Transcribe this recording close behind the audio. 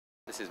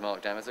This is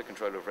Mark Damazer,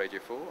 controller of Radio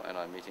 4, and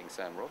I'm meeting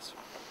Sam Ross.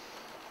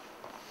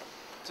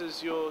 What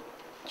does your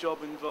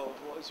job involve?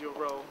 What is your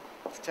role?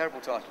 It's a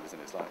terrible title, isn't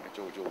it? It's like a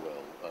George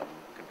Orwell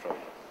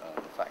controller,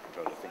 fact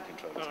controller, think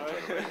controller, controller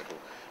of Radio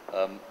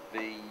 4.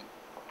 The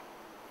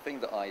thing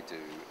that I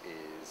do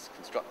is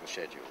construct the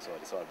schedule, so I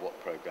decide what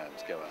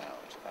programmes go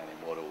out and in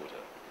what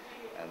order,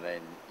 and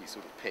then you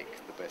sort of pick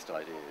the best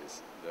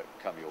ideas that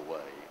come your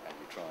way and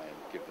you try and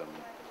give them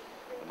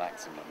the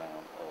maximum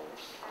amount of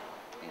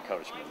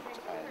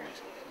encouragement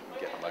and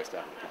get the most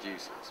out of the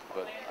producers.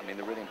 But I mean,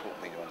 the really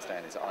important thing to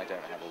understand is that I don't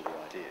have all the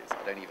ideas.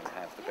 I don't even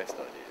have the best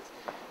ideas.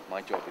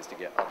 My job is to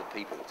get other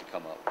people to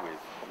come up with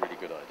really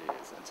good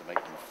ideas and to make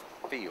them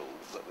feel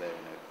that they're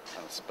in a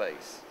kind of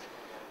space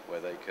where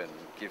they can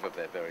give of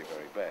their very,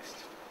 very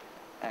best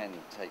and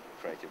take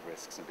creative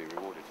risks and be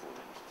rewarded for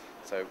them.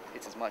 So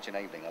it's as much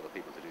enabling other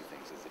people to do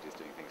things as it is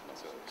doing things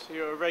myself. So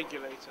you're a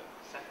regulator?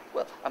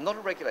 Well, I'm not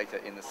a regulator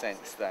in the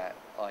sense that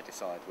I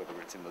decide whether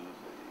it's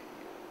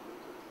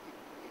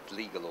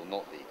legal or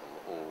not legal,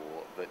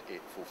 or that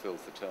it fulfills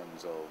the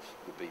terms of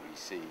the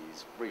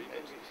BBC's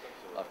remit.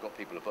 I've got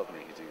people above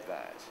me who do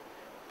that.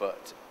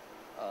 But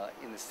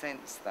in the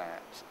sense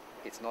that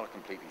it's not a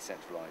completely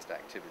centralised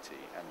activity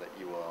and that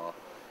you are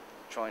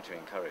trying to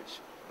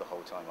encourage the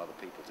whole time other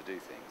people to do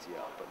things,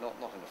 yeah, but not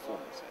in a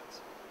formal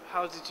sense.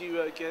 How did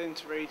you get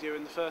into radio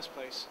in the first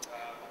place?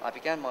 I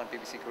began my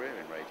BBC career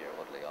in radio,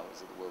 oddly. I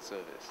was at the World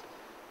Service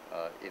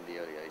in the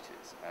early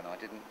 80s, and I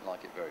didn't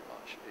like it very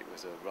much. It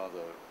was a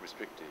rather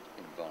restricted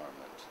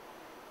environment.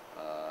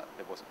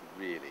 There wasn't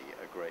really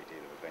a great deal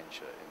of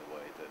adventure in the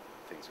way that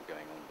things were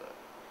going on there.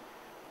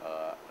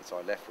 And so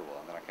I left for a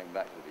while, and then I came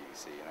back to the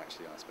BBC, and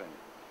actually I spent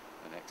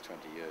the next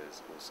 20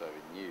 years or so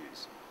in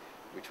news,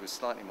 which was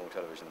slightly more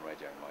television than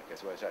radio in my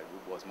case. Well, it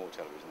was more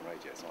television than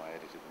radio, so I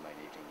edited the main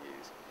evening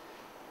news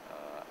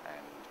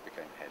and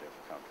became head of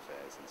current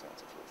affairs and so on and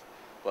so forth.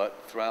 But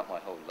throughout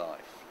my whole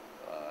life,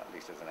 at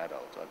least as an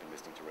adult, I've been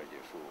listening to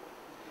Radio 4.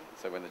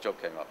 So when the job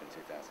came up in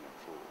 2004,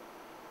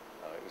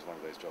 it was one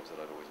of those jobs that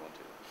I'd always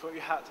wanted. Thought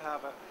you had to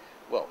have it?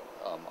 Well,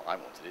 I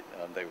wanted it.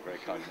 They were very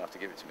kind enough to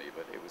give it to me,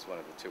 but it was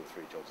one of the 2 or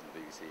 3 jobs in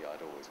the BBC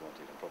I'd always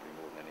wanted, and probably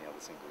more than any other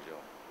single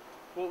job.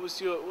 What's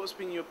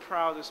been your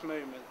proudest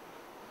moment?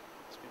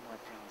 What's been my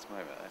proudest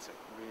moment? That's a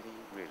really,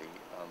 really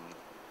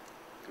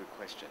good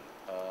question.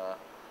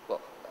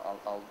 Well,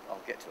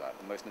 I'll get to that.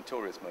 The most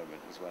notorious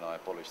moment was when I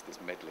abolished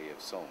this medley of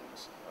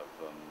songs, of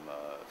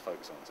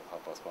folk songs at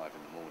 5:30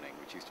 in the morning,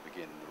 which used to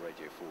begin the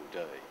Radio 4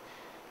 day,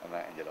 and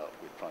that ended up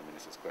with Prime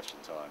Minister's Question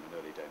Time, an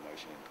early day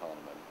motion in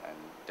Parliament, and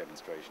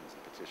demonstrations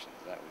and petitions.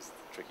 That was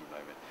the tricky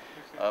moment.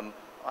 Okay.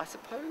 I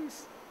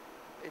suppose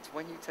it's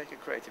when you take a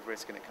creative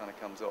risk and it kind of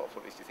comes off,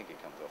 or at least you think it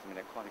comes off. I mean,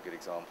 quite a good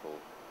example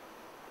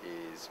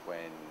is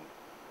when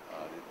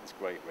this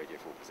great Radio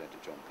 4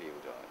 presenter, John Peel,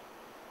 died.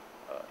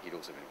 He'd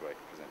also been a great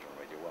presenter on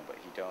Radio 1, but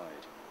he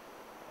died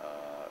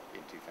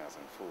in 2004,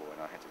 and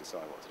I had to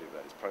decide what to do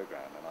about his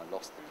programme, and I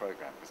lost the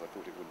programme because I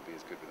thought it wouldn't be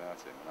as good without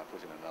him, and I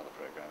put in another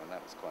programme, and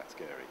that was quite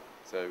scary.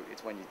 So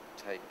it's when you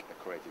take a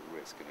creative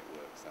risk and it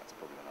works, that's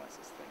probably the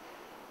nicest thing.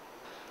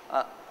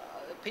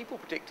 People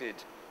predicted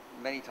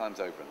many times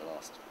over in the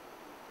last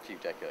few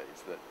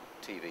decades that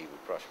TV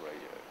would crush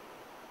radio.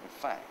 In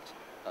fact,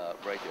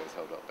 radio has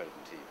held up better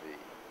than TV.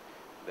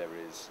 There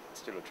is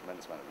still a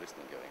tremendous amount of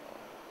listening going on.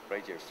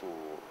 Radio 4,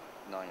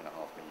 9.5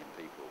 million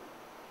people,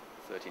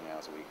 13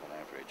 hours a week on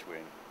average. We're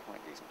in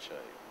quite decent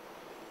shape.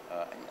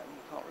 And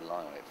you can't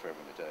rely on it forever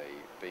and a day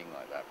being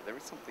like that, but there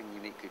is something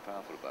uniquely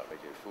powerful about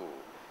Radio 4.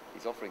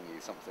 It's offering you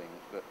something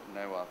that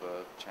no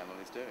other channel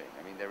is doing.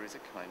 I mean, there is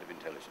a kind of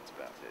intelligence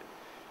about it,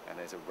 and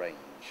there's a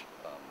range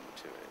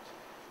to it.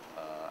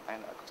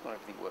 And of course not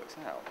everything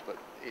works out, but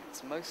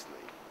it's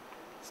mostly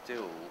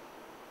still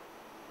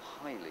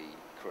highly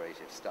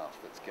creative stuff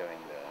that's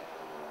going there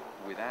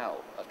without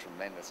a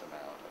tremendous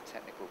amount of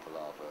technical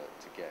palaver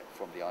to get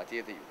from the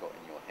idea that you've got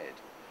in your head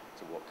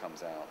to what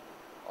comes out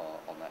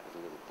on that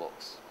little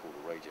box called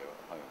a radio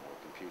at home or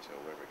a computer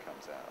or wherever it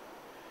comes out.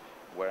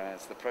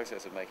 Whereas the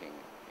process of making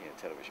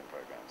television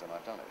programs, and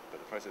I've done it, but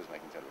the process of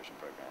making television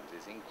programs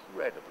is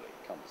incredibly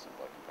cumbersome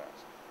by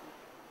comparison.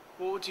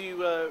 What would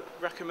you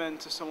recommend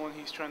to someone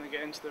who's trying to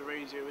get into the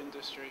radio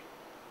industry?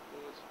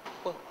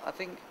 Well, I've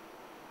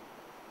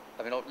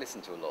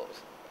listened to a lot.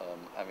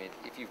 I mean,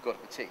 if you've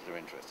got a particular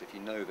interest, if you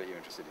know that you're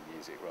interested in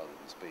music rather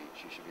than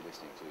speech, you should be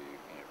listening to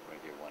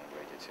Radio 1 and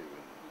Radio 2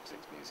 and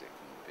 6 Music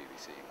and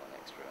BBC and 1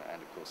 Extra,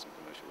 and of course some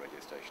commercial radio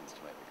stations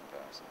to make the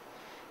comparison.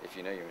 If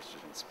you know you're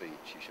interested in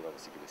speech, you should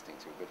obviously be listening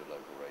to a bit of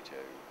local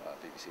radio,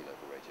 BBC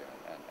local radio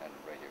and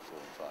Radio 4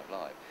 and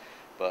 5 Live.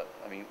 But,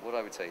 I mean, what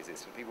I would say is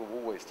this: people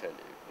will always tell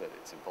you that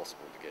it's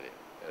impossible to get in.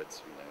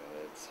 It's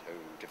so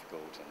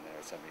difficult and there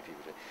are so many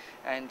people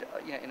and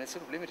in a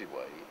sort of limited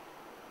way,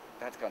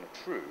 that's kind of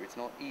true. It's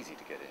not easy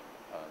to get in,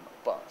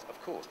 but of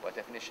course, by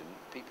definition,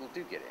 people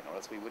do get in, or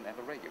else we wouldn't have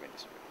a radio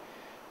industry.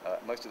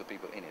 Most of the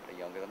people in it are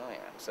younger than I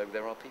am, so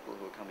there are people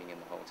who are coming in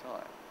the whole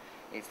time.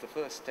 It's the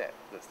first step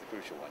that's the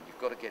crucial one. You've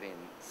got to get in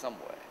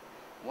somewhere.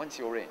 Once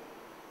you're in,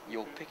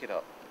 you'll pick it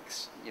up,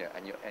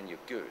 and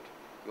you're good.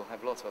 you'll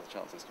have lots of other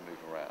chances to move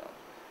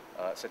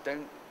around. So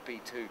don't be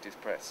too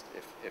depressed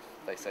if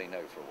they say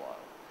no for a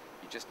while.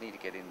 You just need to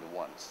get in the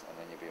once, and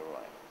then you'll be all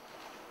right.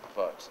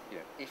 But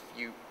if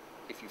you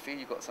feel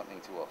you've got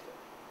something to offer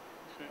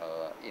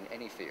in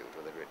any field,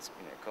 whether it's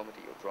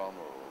comedy or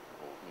drama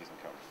or news and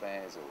current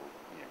affairs or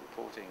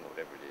reporting or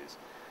whatever it is,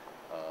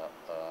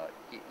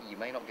 you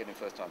may not get in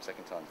first time,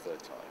 second time, third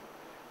time,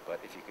 but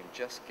if you can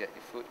just get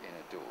your foot in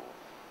a door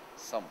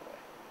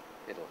somewhere,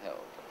 it'll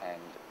help.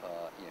 And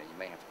you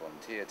may have to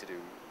volunteer to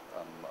do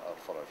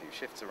follow a few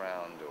shifts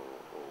around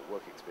or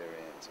work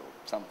experience or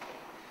something,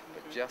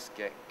 but just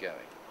get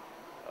going,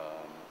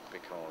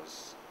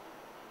 because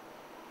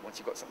once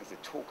you've got something to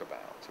talk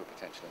about to a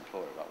potential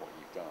employer about what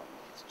you've done,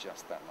 it's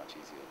just that much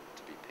easier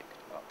to be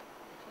picked up.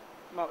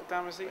 Mark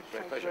Damazer,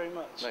 thank you very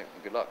much. No,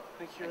 and good luck.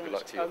 Thank you and very good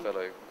much. luck to your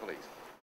fellow colleagues.